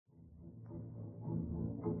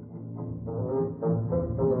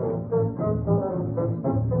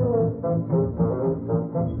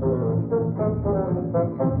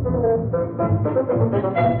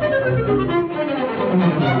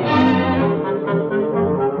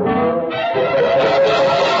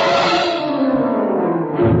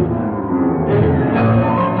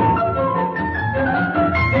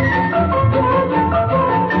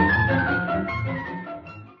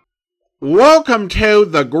Welcome to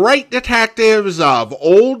the Great Detectives of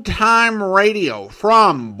Old Time Radio.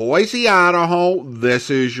 From Boise, Idaho, this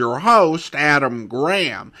is your host, Adam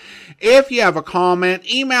Graham. If you have a comment,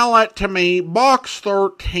 email it to me,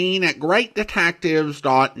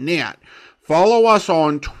 box13@greatdetectives.net. Follow us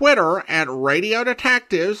on Twitter at Radio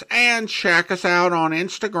Detectives and check us out on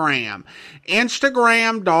Instagram,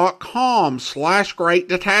 Instagram.com/Great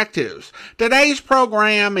Detectives. Today's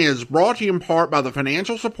program is brought to you in part by the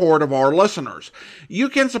financial support of our listeners. You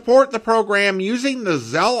can support the program using the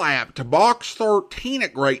Zelle app to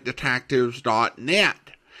box13@greatdetectives.net.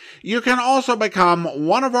 You can also become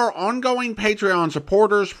one of our ongoing Patreon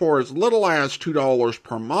supporters for as little as $2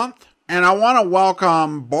 per month. And I want to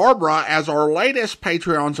welcome Barbara as our latest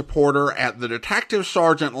Patreon supporter at the Detective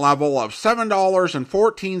Sergeant level of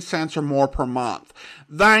 $7.14 or more per month.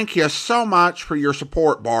 Thank you so much for your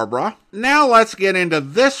support, Barbara. Now let's get into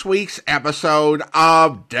this week's episode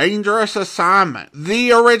of Dangerous Assignment.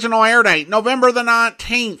 The original air date, November the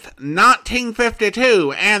 19th,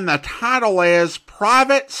 1952, and the title is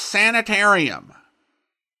Private Sanitorium.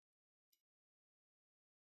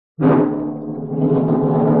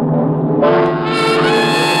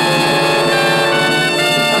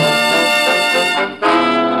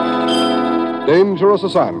 Dangerous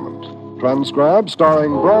Assignment. Transcribed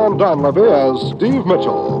starring Brian Donlevy as Steve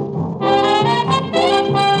Mitchell.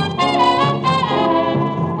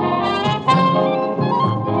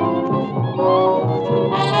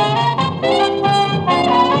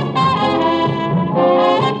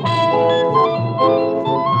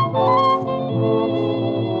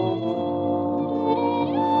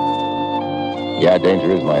 Yeah,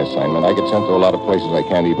 danger is my assignment. I get sent to a lot of places I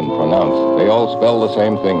can't even pronounce. They all spell the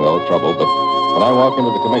same thing, though, trouble. But when I walk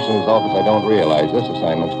into the commissioner's office, I don't realize this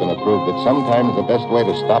assignment's going to prove that sometimes the best way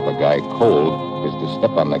to stop a guy cold is to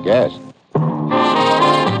step on the gas.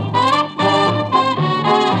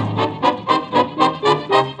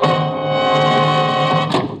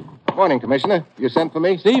 Morning, Commissioner. You sent for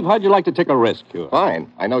me? Steve, how'd you like to take a risk here? Fine.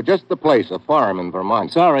 I know just the place, a farm in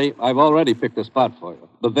Vermont. Sorry, I've already picked a spot for you.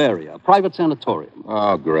 Bavaria, a private sanatorium.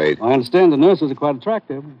 Oh, great. I understand the nurses are quite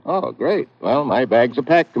attractive. Oh, great. Well, my bags are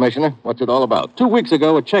packed, Commissioner. What's it all about? 2 weeks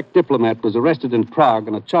ago, a Czech diplomat was arrested in Prague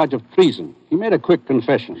on a charge of treason. He made a quick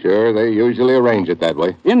confession. Sure, they usually arrange it that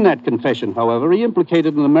way. In that confession, however, he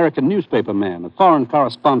implicated an American newspaper man, a foreign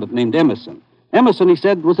correspondent named Emerson. Emerson, he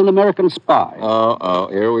said, was an American spy. Oh,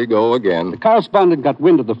 here we go again. The correspondent got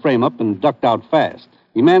wind of the frame-up and ducked out fast.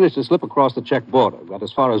 He managed to slip across the Czech border, got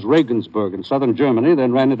as far as Regensburg in southern Germany,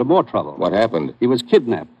 then ran into more trouble. What happened? He was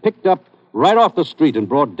kidnapped, picked up right off the street in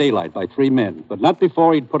broad daylight by 3 men, but not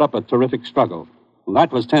before he'd put up a terrific struggle. And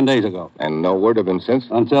that was 10 days ago. And no word of him since?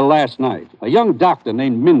 Until last night. A young doctor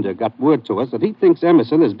named Minder got word to us that he thinks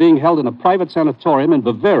Emerson is being held in a private sanatorium in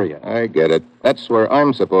Bavaria. I get it. That's where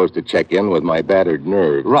I'm supposed to check in with my battered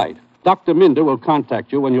nerve. Right. Dr. Minder will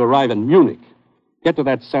contact you when you arrive in Munich. Get to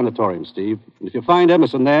that sanatorium, Steve. And if you find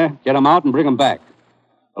Emerson there, get him out and bring him back.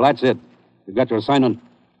 Well, that's it. You've got your assignment.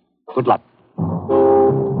 Good luck.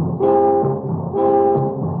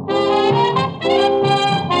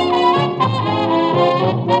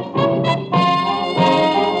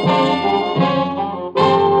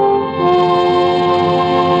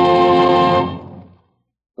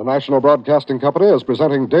 The National Broadcasting Company is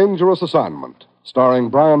presenting Dangerous Assignment, starring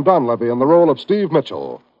Brian Donlevy in the role of Steve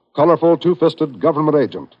Mitchell, colorful, two-fisted government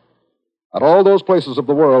agent. At all those places of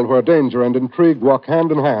the world where danger and intrigue walk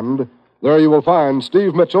hand in hand, there you will find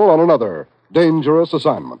Steve Mitchell on another Dangerous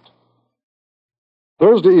Assignment.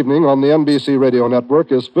 Thursday evening on the NBC radio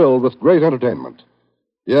network is filled with great entertainment.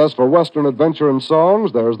 Yes, for Western adventure and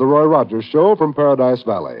songs, there's the Roy Rogers Show from Paradise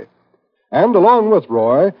Valley. And along with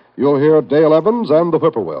Roy, you'll hear Dale Evans and the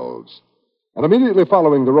Whippoorwills. And immediately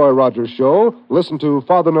following the Roy Rogers Show, listen to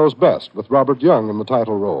Father Knows Best with Robert Young in the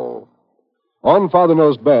title role. On Father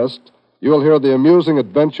Knows Best, you'll hear the amusing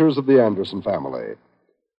adventures of the Anderson family.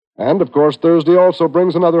 And, of course, Thursday also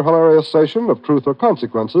brings another hilarious session of Truth or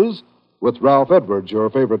Consequences with Ralph Edwards, your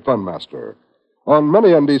favorite fun master. On many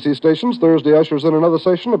NBC stations, Thursday ushers in another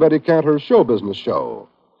session of Eddie Cantor's show business show.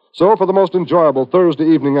 So, for the most enjoyable Thursday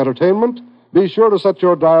evening entertainment, be sure to set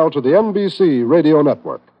your dial to the NBC Radio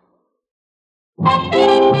Network.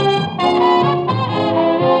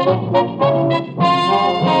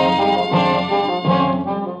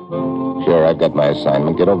 Sure, I've got my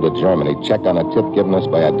assignment. Get over to Germany, check on a tip given us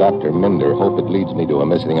by a Dr. Minder. Hope it leads me to a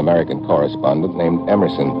missing American correspondent named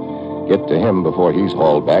Emerson. Get to him before he's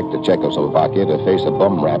hauled back to Czechoslovakia to face a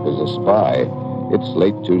bum rap as a spy. It's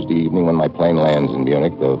late Tuesday evening when my plane lands in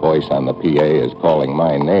Munich. The voice on the PA is calling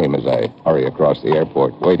my name as I hurry across the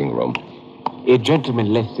airport waiting room. A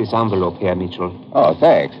gentleman left this envelope here, Mitchell. Oh,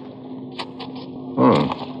 thanks.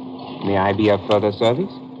 May I be of further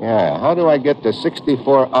service? Yeah, how do I get to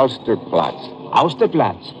 64 Austerplatz?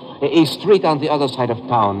 Austerplatz, a street on the other side of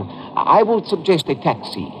town. I would suggest a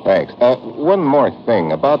taxi. Thanks. One more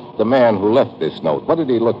thing about the man who left this note. What did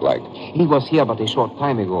he look like? He was here but a short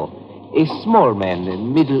time ago. A small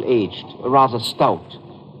man, middle-aged, rather stout.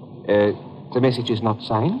 The message is not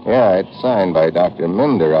signed? Yeah, it's signed by Dr.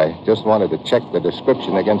 Minder. I just wanted to check the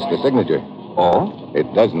description against the signature. Oh?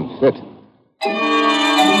 It doesn't fit.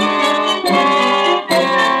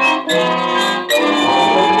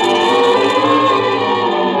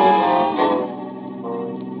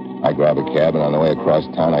 I grab a cab, and on the way across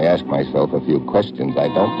town, I ask myself a few questions. I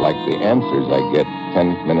don't like the answers I get.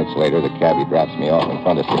 10 minutes later, the cabbie drops me off in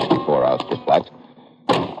front of 64 Austerplatz.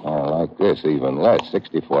 I like this even less.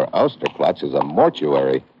 64 Austerplatz is a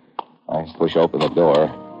mortuary. I push open the door,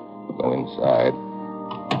 go inside.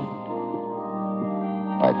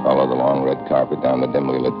 I follow the long red carpet down the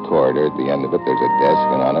dimly lit corridor. At the end of it, there's a desk,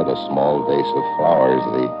 and on it, a small vase of flowers,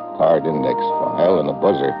 the card index file, and a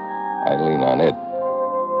buzzer. I lean on it.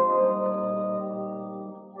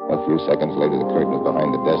 A few seconds later, the curtain is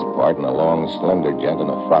behind the desk part, and a long, slender gent in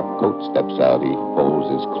a frock coat steps out. He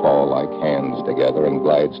folds his claw-like hands together and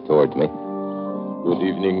glides towards me. Good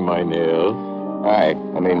evening, Mynheer. Hi.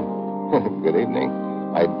 Good evening.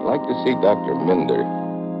 I'd like to see Dr. Minder.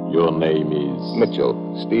 Your name is? Mitchell.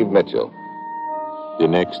 Steve Mitchell. The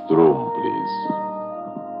next room, please.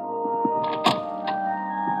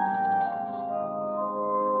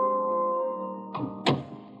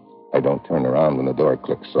 I don't turn around when the door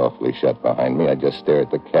clicks softly shut behind me. I just stare at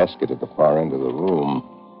the casket at the far end of the room.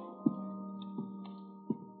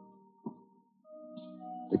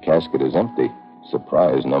 The casket is empty.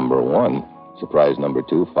 Surprise number one. Surprise number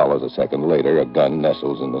two follows a second later. A gun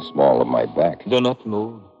nestles in the small of my back. Do not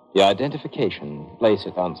move. Your identification. Place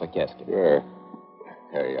it on the casket. Sure.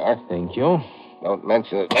 There you are. Thank you. Don't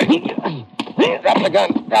mention it. Drop the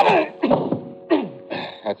gun. Drop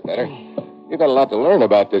it. That's better. You've got a lot to learn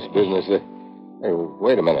about this business. Hey,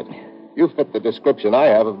 wait a minute. You fit the description I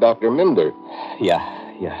have of Dr. Minder. Yeah.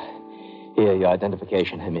 Here, your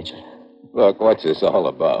identification, Mitchell. Look, what's this all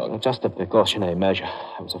about? Just a precautionary measure.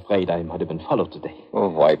 I was afraid I might have been followed today. Well,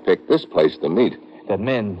 why pick this place to meet? That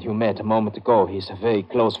man you met a moment ago, he's a very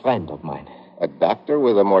close friend of mine. A doctor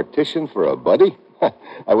with a mortician for a buddy?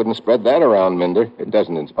 I wouldn't spread that around, Minder. It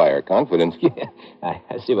doesn't inspire confidence. Yeah,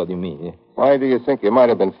 I see what you mean. Yeah. Why do you think you might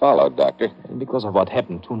have been followed, Doctor? Because of what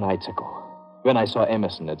happened 2 nights ago. When I saw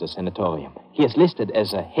Emerson at the sanatorium. He is listed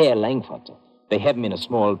as a Herr Langford. They have him in a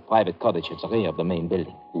small private cottage at the rear of the main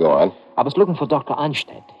building. Go on. I was looking for Dr.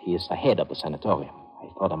 Anstedt. He is the head of the sanatorium. I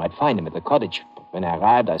thought I might find him at the cottage, but when I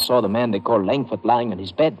arrived, I saw the man they call Langford lying on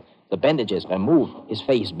his bed. The bandages removed. His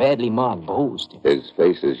face badly marked, bruised. His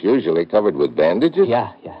face is usually covered with bandages?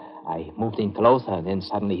 Yeah. I moved in closer, and then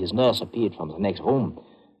suddenly his nurse appeared from the next room.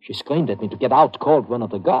 She screamed at me to get out, called one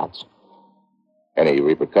of the guards. Any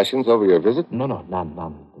repercussions over your visit? No, none.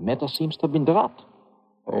 The matter seems to have been dropped.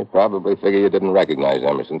 They probably figure you didn't recognize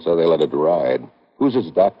Emerson, so they let it ride. Who's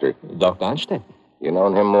his doctor? Dr. Anstedt. You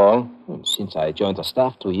known him long? Since I joined the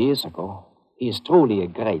staff 2 years ago. He is truly a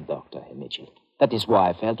great doctor, Mitchell. That is why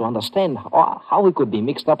I failed to understand how he could be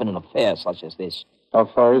mixed up in an affair such as this. How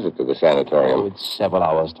far is it to the sanatorium? It's several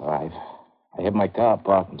hours' drive. I have my car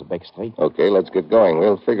parked in the back street. Okay, let's get going.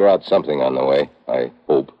 We'll figure out something on the way, I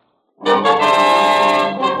hope. We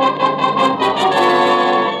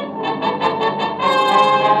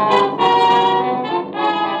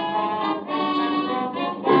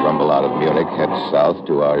rumble out of Munich, head south.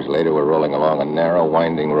 2 hours later, we're rolling along a narrow,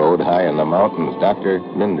 winding road high in the mountains. Dr.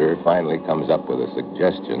 Minder finally comes up with a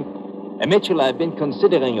suggestion. Mitchell, I've been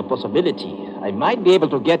considering a possibility. I might be able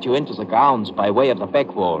to get you into the grounds by way of the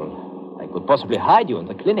back wall. I could possibly hide you in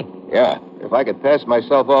the clinic. Yeah, if I could pass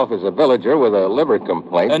myself off as a villager with a liver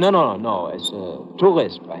complaint. No. As a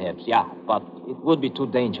tourist, perhaps, yeah. But it would be too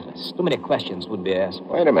dangerous. Too many questions would be asked.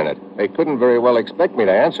 Wait a minute. They couldn't very well expect me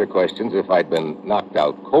to answer questions if I'd been knocked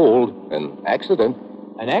out cold. An accident.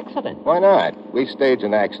 An accident? Why not? We stage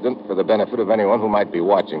an accident for the benefit of anyone who might be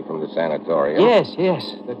watching from the sanatorium. Yes.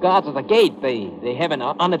 The guards at the gate, they have an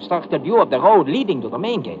unobstructed view of the road leading to the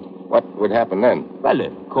main gate. What would happen then? Well, a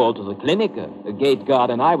call to the clinic. The gate guard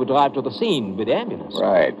and I would drive to the scene with the ambulance.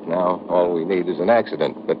 Right. Now, all we need is an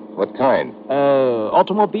accident. But what kind?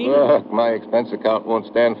 Automobile? Look, my expense account won't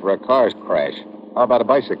stand for a car crash. How about a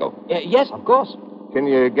bicycle? Yes, of course. Can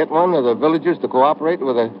you get one of the villagers to cooperate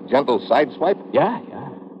with a gentle sideswipe? Yeah.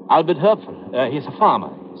 Albert Herpfel. He's a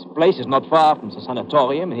farmer. His place is not far from the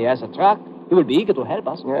sanatorium. He has a truck. He will be eager to help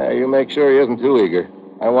us. Yeah, you make sure he isn't too eager.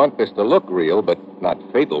 I want this to look real, but not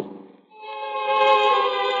fatal.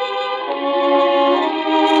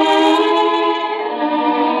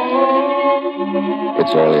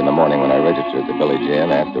 It's early in the morning when I register at the village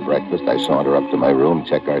inn. After breakfast, I saunter up to my room,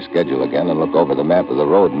 check our schedule again, and look over the map of the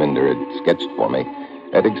road Minder had sketched for me.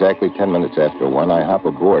 At exactly 10 minutes after 1, I hop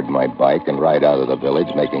aboard my bike and ride out of the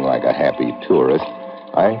village, making like a happy tourist.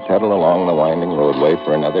 I pedal along the winding roadway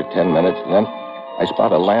for another 10 minutes, then I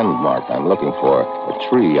spot a landmark I'm looking for. A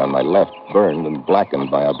tree on my left, burned and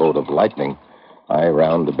blackened by a bolt of lightning. I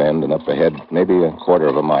round the bend, and up ahead, maybe a quarter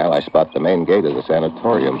of a mile, I spot the main gate of the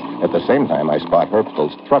sanatorium. At the same time, I spot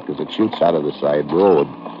Herpfel's truck as it shoots out of the side road.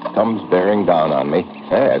 Comes bearing down on me.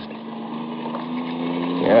 Fast.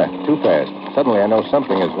 Yeah, too fast. Suddenly, I know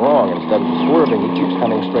something is wrong. Instead of swerving, he keeps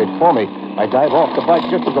coming straight for me. I dive off the bike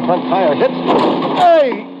just as the front tire hits me.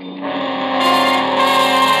 Hey!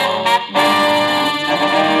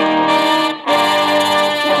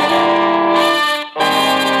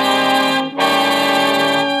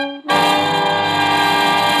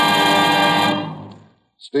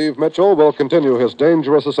 Steve Mitchell will continue his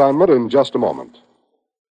dangerous assignment in just a moment.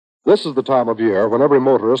 This is the time of year when every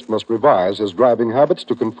motorist must revise his driving habits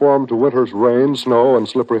to conform to winter's rain, snow, and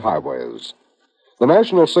slippery highways. The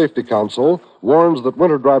National Safety Council warns that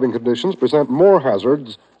winter driving conditions present more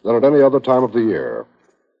hazards than at any other time of the year.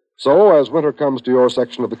 So, as winter comes to your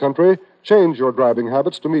section of the country, change your driving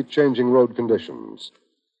habits to meet changing road conditions.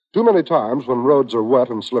 Too many times when roads are wet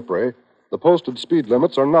and slippery, the posted speed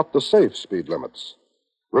limits are not the safe speed limits.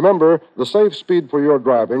 Remember, the safe speed for your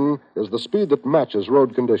driving is the speed that matches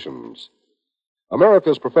road conditions.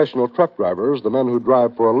 America's professional truck drivers, the men who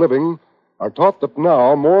drive for a living, are taught that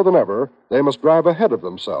now, more than ever, they must drive ahead of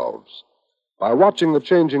themselves. By watching the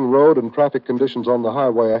changing road and traffic conditions on the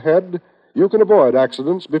highway ahead, you can avoid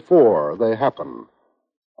accidents before they happen.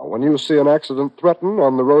 When you see an accident threaten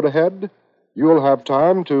on the road ahead, you'll have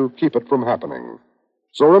time to keep it from happening.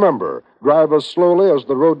 So remember, drive as slowly as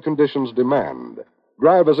the road conditions demand.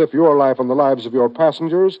 Drive as if your life and the lives of your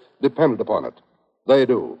passengers depended upon it. They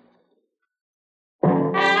do.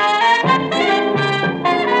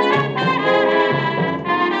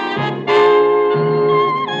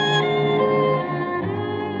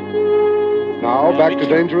 Now, back to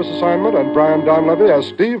Dangerous Assignment and Brian Donlevy as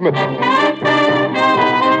Steve Mitchell.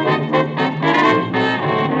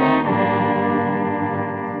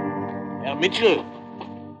 Herr Mitchell!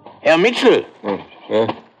 Herr Mitchell!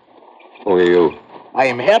 Who are you? I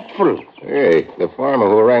am Herpfel. Hey, the farmer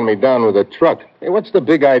who ran me down with a truck. Hey, what's the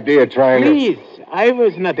big idea trying Please, I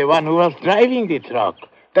was not the one who was driving the truck.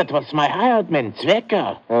 That was my hired man,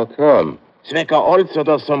 Zwecker. How come? Zwecker also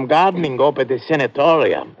does some gardening up at the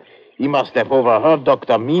sanatorium. He must have overheard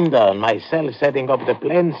Dr. Minder and myself setting up the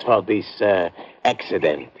plans for this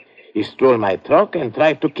accident. He stole my truck and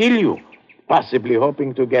tried to kill you, possibly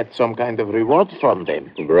hoping to get some kind of reward from them.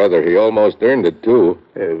 Brother, he almost earned it, too.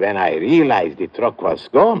 When I realized the truck was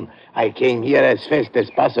gone, I came here as fast as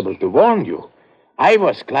possible to warn you. I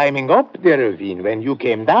was climbing up the ravine when you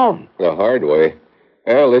came down. The hard way.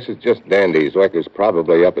 Well, this is just dandy. Zwecker's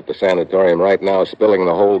probably up at the sanatorium right now, spilling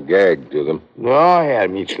the whole gag to them. No, Herr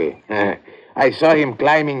Mitchell. I saw him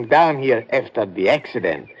climbing down here after the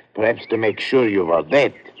accident, perhaps to make sure you were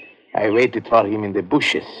dead. I waited for him in the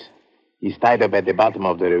bushes. He's tied up at the bottom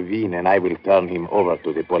of the ravine, and I will turn him over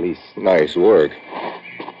to the police. Nice work.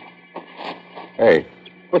 Hey,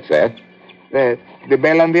 what's that? The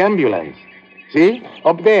bell on the ambulance. See?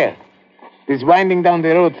 Up there. It's winding down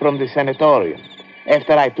the road from the sanatorium.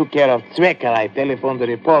 After I took care of Zwecker, I telephoned the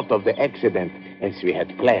report of the accident, as we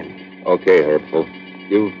had planned. Okay, Herpfel.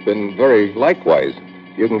 You've been very likewise.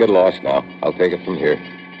 You can get lost now. I'll take it from here.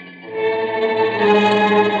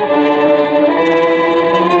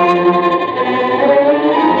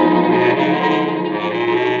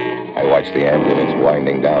 I watch the ambulance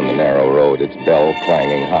winding down the narrow road, its bell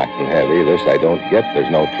clanging hot and heavy. This I don't get.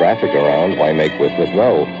 There's no traffic around. Why make with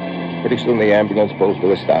no? Pretty soon the ambulance pulls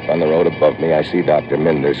to a stop on the road above me. I see Dr.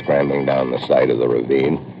 Minder scrambling down the side of the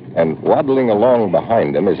ravine. And waddling along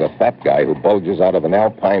behind him is a fat guy who bulges out of an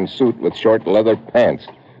alpine suit with short leather pants.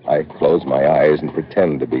 I close my eyes and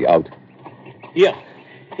pretend to be out. Here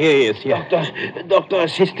he is, here. Doctor,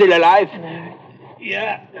 is he still alive?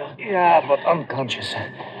 Yeah, but unconscious.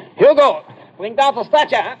 Hugo, bring down the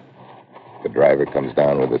stretcher, huh? The driver comes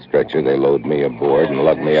down with a stretcher. They load me aboard and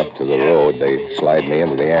lug me up to the road. They slide me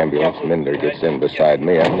into the ambulance. Minder gets in beside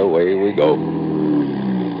me, and away we go.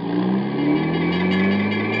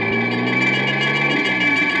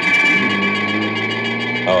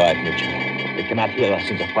 All right, Mitchell. The cannot hear us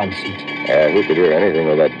in the front seat. Who could hear anything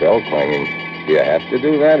with that bell clanging? Do you have to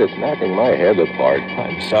do that? It's knocking my head apart.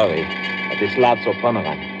 I'm sorry. But it's Lazzo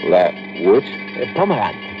Pomeran. Which?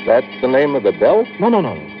 Pomeran. That's the name of the bell? No.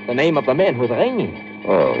 The name of the man who's ringing.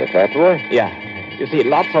 Oh, the fat boy? Yeah. You see,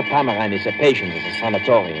 Lazzo Pomeran is a patient at the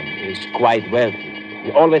sanatorium. He's quite wealthy.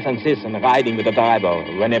 He always insists on riding with the driver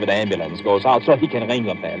whenever the ambulance goes out so he can ring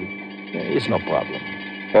the bell. It's no problem.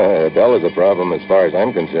 The bell is a problem as far as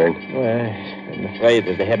I'm concerned. Well, I'm afraid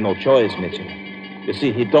that they had no choice, Mitchell. You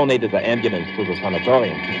see, he donated the ambulance to the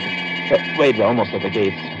sanatorium. Wait, we're almost at the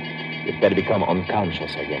gates. You'd better become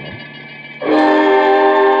unconscious again, eh?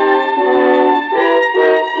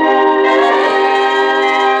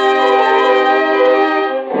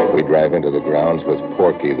 We drive into the grounds with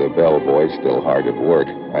Porky, the bellboy, still hard at work.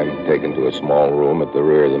 I'm taken to a small room at the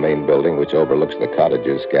rear of the main building, which overlooks the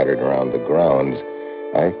cottages scattered around the grounds.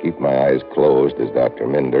 I keep my eyes closed as Dr.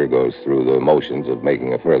 Minder goes through the motions of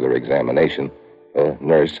making a further examination. A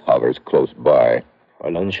nurse hovers close by.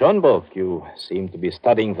 Fräulein Schönberg, you seem to be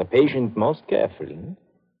studying the patient most carefully.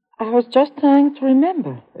 I was just trying to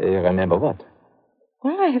remember. Remember what?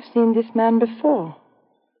 Well, I have seen this man before.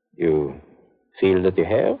 You feel that you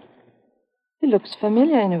have? He looks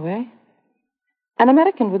familiar in a way. An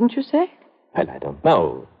American, wouldn't you say? Well, I don't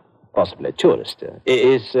know. Possibly a tourist.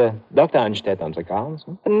 Is Dr. Anstedt on the grounds?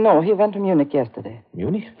 No, he went to Munich yesterday.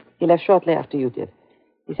 Munich? He left shortly after you did.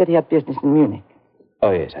 He said he had business in Munich.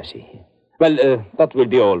 Oh, yes, I see. Well, that will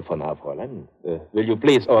be all for now, Fräulein. Will you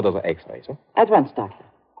please order the x-rays, huh? At once, doctor.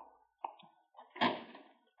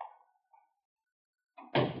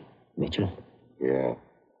 Mitchell? Yeah,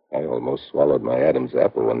 I almost swallowed my Adam's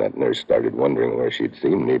apple when that nurse started wondering where she'd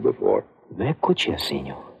seen me before. Where could she have seen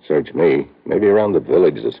you? Search me. Maybe around the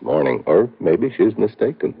village this morning. Or maybe she's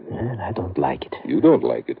mistaken. Well, I don't like it. You don't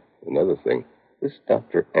like it. Another thing. This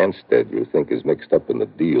Dr. Anstead you think is mixed up in the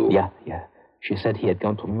deal. Yeah. She said he had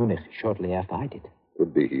gone to Munich shortly after I did.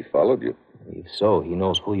 Could be he followed you. If so, he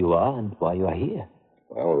knows who you are and why you are here.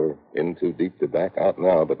 Well, we're in too deep to back out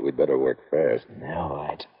now, but we'd better work fast. All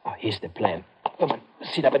right. Oh, here's the plan. Come on,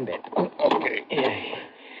 sit up in bed. Okay.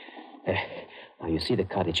 Now, you see the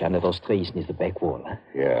cottage under those trees near the back wall, huh?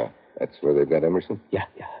 Yeah. That's where they've got Emerson? Yeah.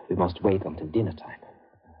 We must wait until dinner time.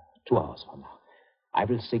 2 hours from now. I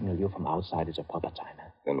will signal you from outside at the proper time.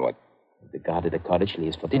 Then what? The guard at the cottage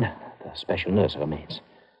leaves for dinner. The special nurse remains.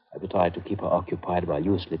 I will try to keep her occupied while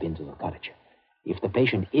you slip into the cottage. If the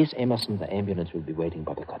patient is Emerson, the ambulance will be waiting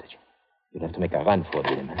by the cottage. You'll have to make a run for it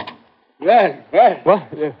with him, huh? Well.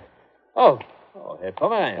 What? Herr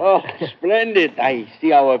Pomeran. Oh, splendid. I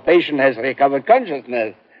see our patient has recovered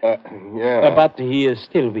consciousness. Yeah. But he is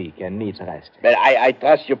still weak and needs rest. Well, I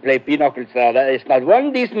trust you play pinochle, sir. There is not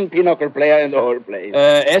one decent pinochle player in the whole place.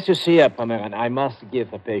 As you see, Herr Pomeran, I must give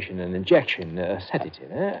the patient an injection, a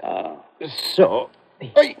sedative. So...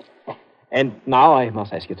 Oi. And now I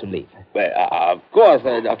must ask you to leave. Well, of course.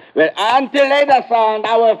 Well, until later, son.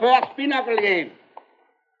 Our first pinochle game.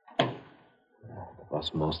 That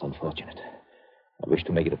was most unfortunate. I wish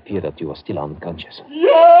to make it appear that you were still unconscious.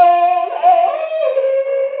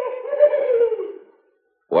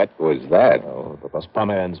 What was that? Oh, that was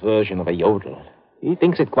Pomeran's version of a yodel. He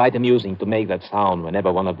thinks it quite amusing to make that sound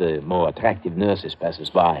whenever one of the more attractive nurses passes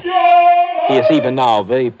by. He is even now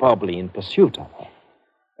very probably in pursuit of her.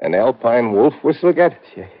 An alpine wolf whistle get?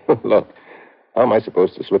 Look, how am I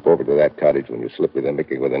supposed to slip over to that cottage when you slip me the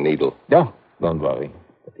Mickey with a needle? No, don't worry.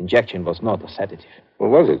 The injection was not a sedative. What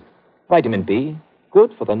was it? Vitamin B.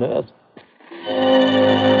 Good for the nerves.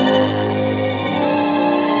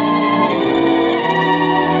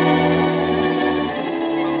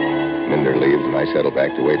 Minder leaves, and I settle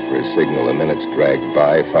back to wait for his signal. The minutes drag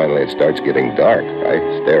by. Finally, it starts getting dark. I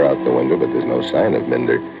stare out the window, but there's no sign of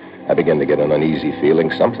Minder. I begin to get an uneasy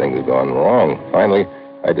feeling something's gone wrong. Finally,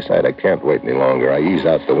 I decide I can't wait any longer. I ease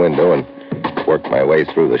out the window and work my way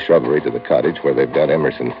through the shrubbery to the cottage where they've got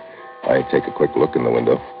Emerson. I take a quick look in the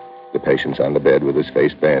window. The patient's on the bed with his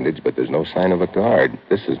face bandaged, but there's no sign of a guard.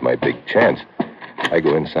 This is my big chance. I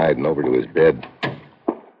go inside and over to his bed.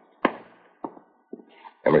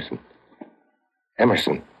 Emerson.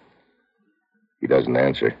 Emerson. He doesn't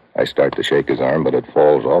answer. I start to shake his arm, but it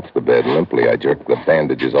falls off the bed limply. I jerk the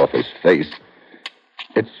bandages off his face.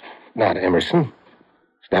 It's not Emerson.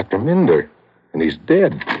 It's Dr. Minder, and he's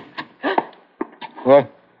dead. What?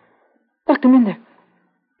 Dr. Minder.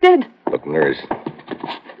 Dead. Look, nurse.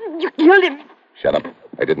 You killed him. Shut up.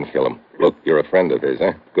 I didn't kill him. Look, you're a friend of his,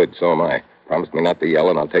 huh? Good, so am I. Promise me not to yell,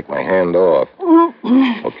 and I'll take my hand off.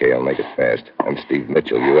 Okay, I'll make it fast. I'm Steve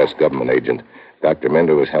Mitchell, U.S. government agent. Dr.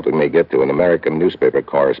 Minder was helping me get to an American newspaper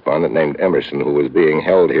correspondent named Emerson who was being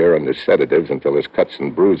held here under sedatives until his cuts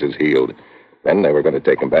and bruises healed. Then they were going to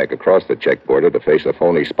take him back across the Czech border to face a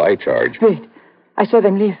phony spy charge. Wait. I saw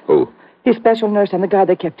them leave. Who? His special nurse and the guard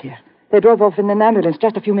they kept here. They drove off in an ambulance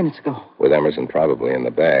just a few minutes ago. With Emerson probably in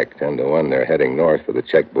the back. 10 to 1, they're heading north for the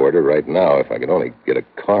Czech border right now. If I could only get a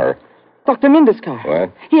car. Dr. Minder's car.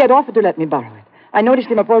 What? He had offered to let me borrow it. I noticed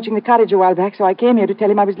him approaching the cottage a while back, so I came here to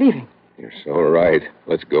tell him I was leaving. You're so right.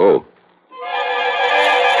 Let's go.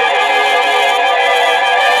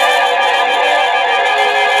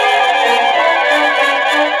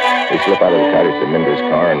 We slip out of the cottage to Minder's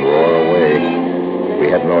car and roar away.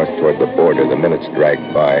 We head north toward the border. The minutes drag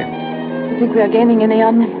by. You think we are gaining any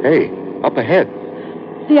on them? Hey, up ahead.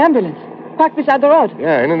 The ambulance. Parked beside the road.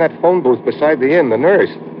 Yeah, and in that phone booth beside the inn, the nurse.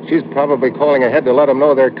 She's probably calling ahead to let them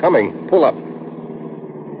know they're coming. Pull up.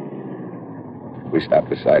 We stop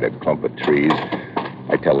beside a clump of trees.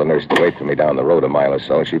 I tell the nurse to wait for me down the road a mile or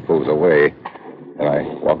so. She pulls away. And I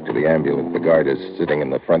walk to the ambulance. The guard is sitting in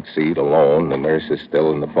the front seat alone. The nurse is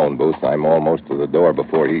still in the phone booth. I'm almost to the door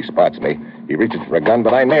before he spots me. He reaches for a gun,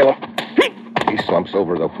 but I nail him. He slumps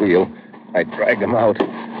over the wheel. I drag him out,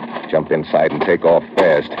 jump inside, and take off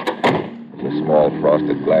fast. In the small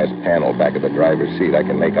frosted glass panel back of the driver's seat, I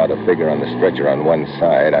can make out a figure on the stretcher on one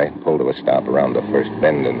side. I pull to a stop around the first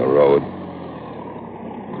bend in the road.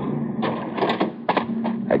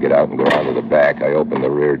 I get out and go around to the back. I open the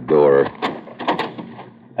rear door.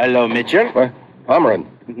 Hello, Mitchell. What? Pomeran.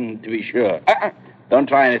 To be sure. Don't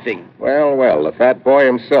try anything. Well, the fat boy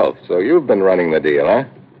himself. So you've been running the deal, huh?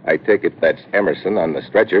 I take it that's Emerson on the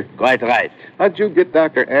stretcher. Quite right. How'd you get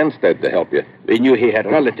Dr. Anstead to help you? We knew he had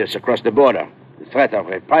relatives across the border. The threat of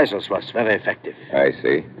reprisals was very effective. I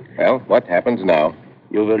see. Well, what happens now?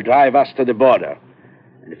 You will drive us to the border.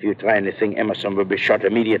 And if you try anything, Emerson will be shot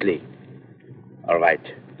immediately. All right.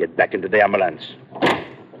 Get back into the ambulance.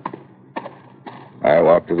 I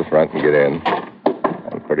walk to the front and get in.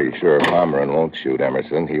 I'm pretty sure Pomeran won't shoot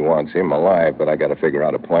Emerson. He wants him alive, but I got to figure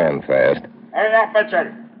out a plan fast. Hurry up,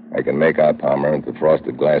 Mitchell. I can make out Pomeran at the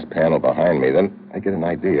frosted glass panel behind me. Then I get an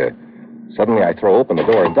idea. Suddenly I throw open the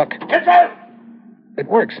door and duck. Mitchell! It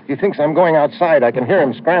works. He thinks I'm going outside. I can hear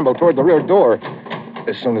him scramble toward the rear door.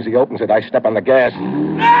 As soon as he opens it, I step on the gas.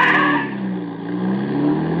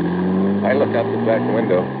 I look out the back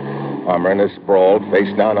window. Pomeran is sprawled,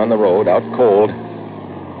 face down on the road, out cold.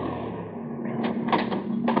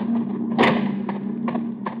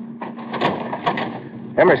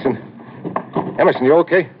 Emerson, you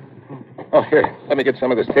okay? Oh, here, let me get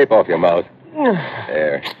some of this tape off your mouth.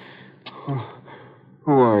 There.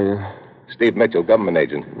 Who are you? Steve Mitchell, government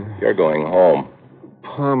agent. You're going home.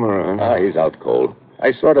 Pomeran. He's out cold.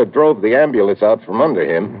 I sort of drove the ambulance out from under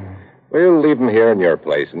him. We'll leave him here in your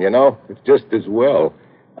place, and it's just as well.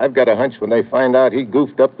 I've got a hunch when they find out he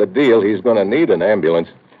goofed up the deal, he's going to need an ambulance.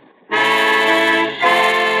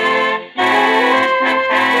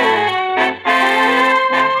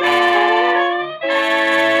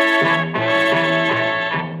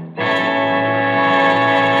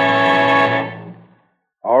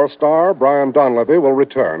 Our star, Brian Donlevy, will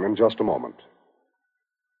return in just a moment.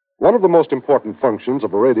 One of the most important functions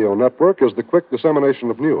of a radio network is the quick dissemination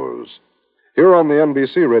of news. Here on the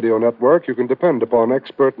NBC radio network, you can depend upon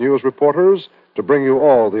expert news reporters to bring you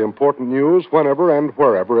all the important news whenever and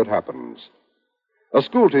wherever it happens. A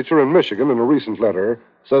schoolteacher in Michigan, in a recent letter,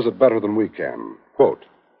 says it better than we can. Quote,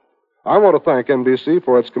 I want to thank NBC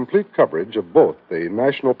for its complete coverage of both the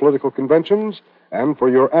national political conventions and for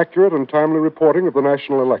your accurate and timely reporting of the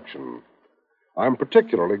national election. I'm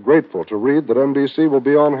particularly grateful to read that NBC will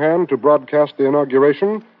be on hand to broadcast the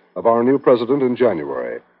inauguration of our new president in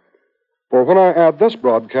January. For when I add this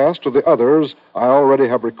broadcast to the others I already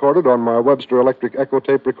have recorded on my Webster Electric Echo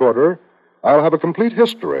tape recorder, I'll have a complete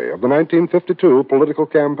history of the 1952 political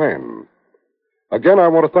campaign. Again, I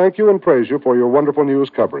want to thank you and praise you for your wonderful news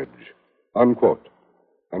coverage. Unquote.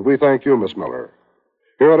 And we thank you, Miss Miller.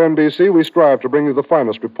 Here at NBC, we strive to bring you the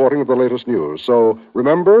finest reporting of the latest news. So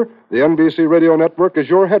remember, the NBC Radio Network is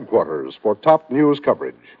your headquarters for top news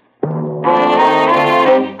coverage.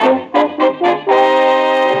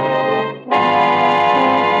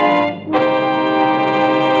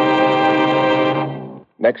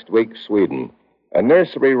 Next week, Sweden. A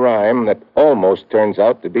nursery rhyme that almost turns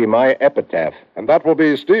out to be my epitaph. And that will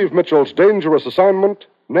be Steve Mitchell's dangerous assignment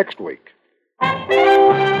next week.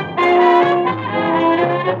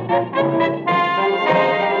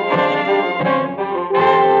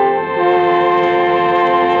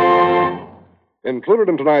 Included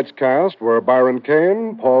in tonight's cast were Byron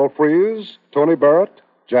Kane, Paul Frees, Tony Barrett,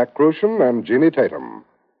 Jack Crucian, and Jeannie Tatum.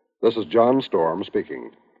 This is John Storm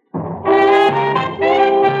speaking.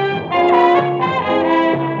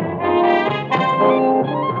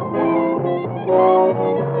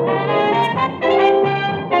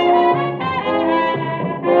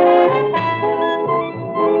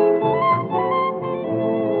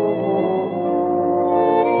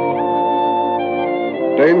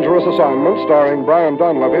 Dangerous Assignment, starring Brian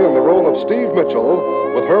Donlevy in the role of Steve Mitchell,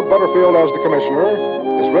 with Herb Butterfield as the commissioner,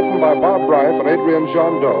 is written by Bob Reif and Adrian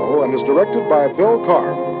Jondeau and is directed by Bill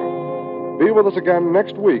Carn. Be with us again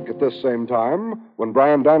next week at this same time when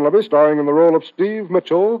Brian Donlevy, starring in the role of Steve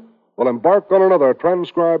Mitchell, will embark on another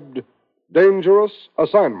transcribed Dangerous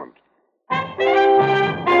Assignment.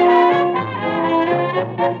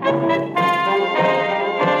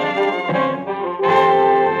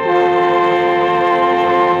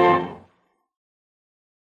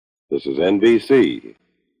 This is NBC,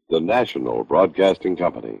 the National Broadcasting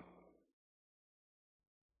Company.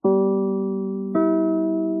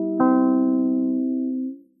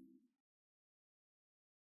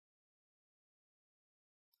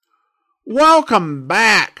 Welcome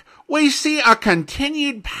back. We see a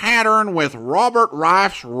continued pattern with Robert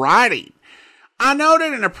Reif's writing. I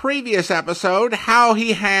noted in a previous episode how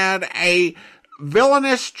he had a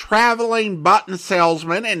villainous traveling button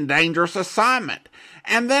salesman in Dangerous Assignment.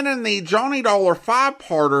 And then in the Johnny Dollar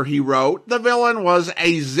 5-parter he wrote, the villain was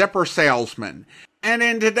a zipper salesman. And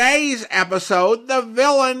in today's episode, the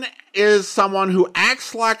villain is someone who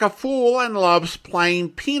acts like a fool and loves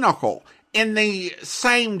playing pinochle. In the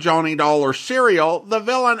same Johnny Dollar serial, the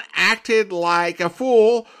villain acted like a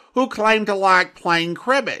fool who claimed to like playing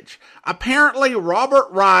cribbage. Apparently, Robert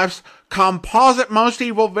Reif's composite most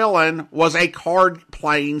evil villain was a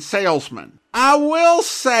card-playing salesman. I will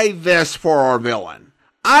say this for our villain.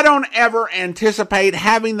 I don't ever anticipate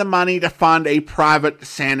having the money to fund a private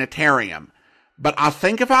sanitarium. But I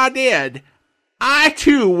think if I did, I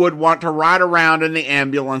too would want to ride around in the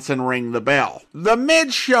ambulance and ring the bell. The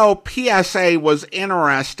mid-show PSA was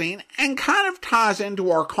interesting and kind of ties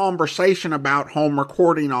into our conversation about home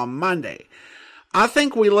recording on Monday. I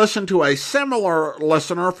think we listened to a similar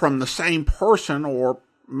listener from the same person, or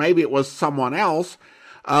maybe it was someone else,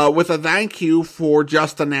 with a thank you for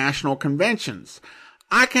just the national conventions.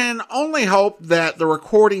 I can only hope that the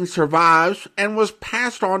recording survives and was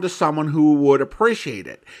passed on to someone who would appreciate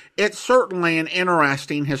it. It's certainly an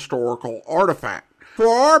interesting historical artifact. For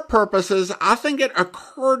our purposes, I think it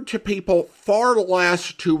occurred to people far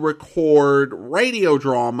less to record radio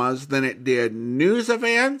dramas than it did news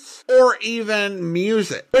events or even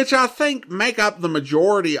music, which I think make up the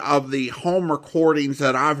majority of the home recordings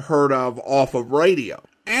that I've heard of off of radio.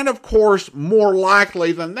 And of course, more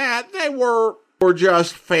likely than that, they were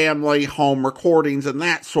just family home recordings and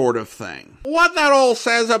that sort of thing. What that all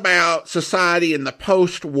says about society in the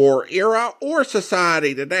post-war era or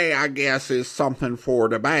society today, I guess, is something for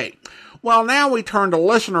debate. Well, now we turn to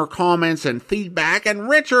listener comments and feedback, and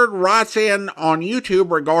Richard writes in on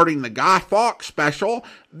YouTube regarding the Guy Fawkes special.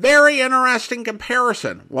 Very interesting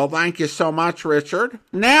comparison. Well, thank you so much, Richard.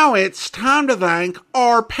 Now it's time to thank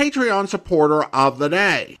our Patreon supporter of the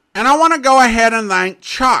day. And I want to go ahead and thank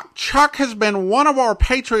Chuck. Chuck has been one of our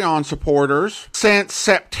Patreon supporters since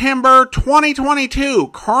September 2022,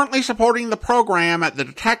 currently supporting the program at the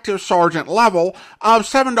Detective Sergeant level of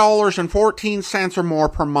 $7.14 or more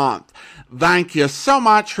per month. Thank you so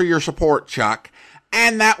much for your support, Chuck.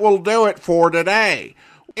 And that will do it for today.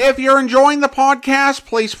 If you're enjoying the podcast,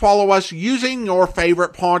 please follow us using your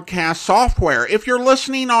favorite podcast software. If you're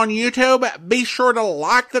listening on YouTube, be sure to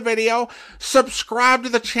like the video, subscribe to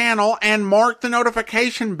the channel, and mark the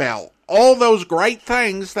notification bell. All those great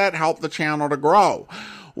things that help the channel to grow.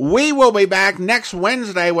 We will be back next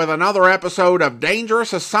Wednesday with another episode of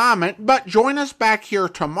Dangerous Assignment, but join us back here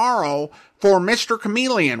tomorrow for Mr.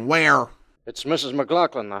 Chameleon, where... It's Mrs.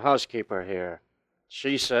 McLaughlin, the housekeeper here.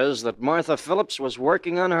 She says that Martha Phillips was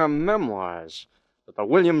working on her memoirs, that the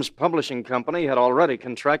Williams Publishing Company had already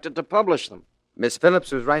contracted to publish them. Miss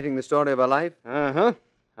Phillips was writing the story of her life? Uh-huh.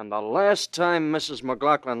 And the last time Mrs.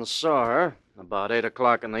 McLaughlin saw her, about 8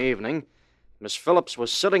 o'clock in the evening, Miss Phillips was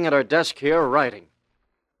sitting at her desk here writing.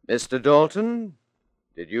 Mr. Dalton,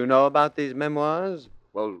 did you know about these memoirs?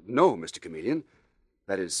 Well, no, Mr. Chameleon.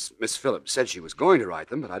 That is, Miss Phillips said she was going to write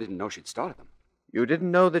them, but I didn't know she'd started them. You didn't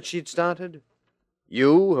know that she'd started?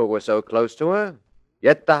 You, who were so close to her?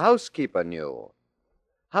 Yet the housekeeper knew.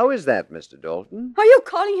 How is that, Mr. Dalton? Are you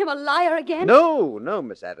calling him a liar again? No,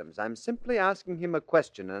 Miss Adams. I'm simply asking him a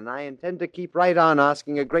question, and I intend to keep right on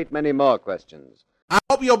asking a great many more questions. I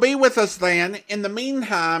hope you'll be with us then. In the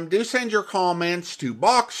meantime, do send your comments to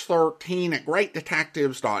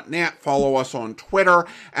box13@greatdetectives.net. Follow us on Twitter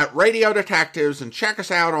 @Radio Detectives and check us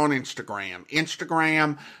out on Instagram.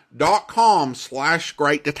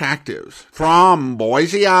 Instagram.com/Great Detectives. From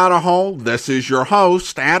Boise, Idaho, this is your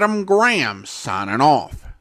host, Adam Graham, signing off.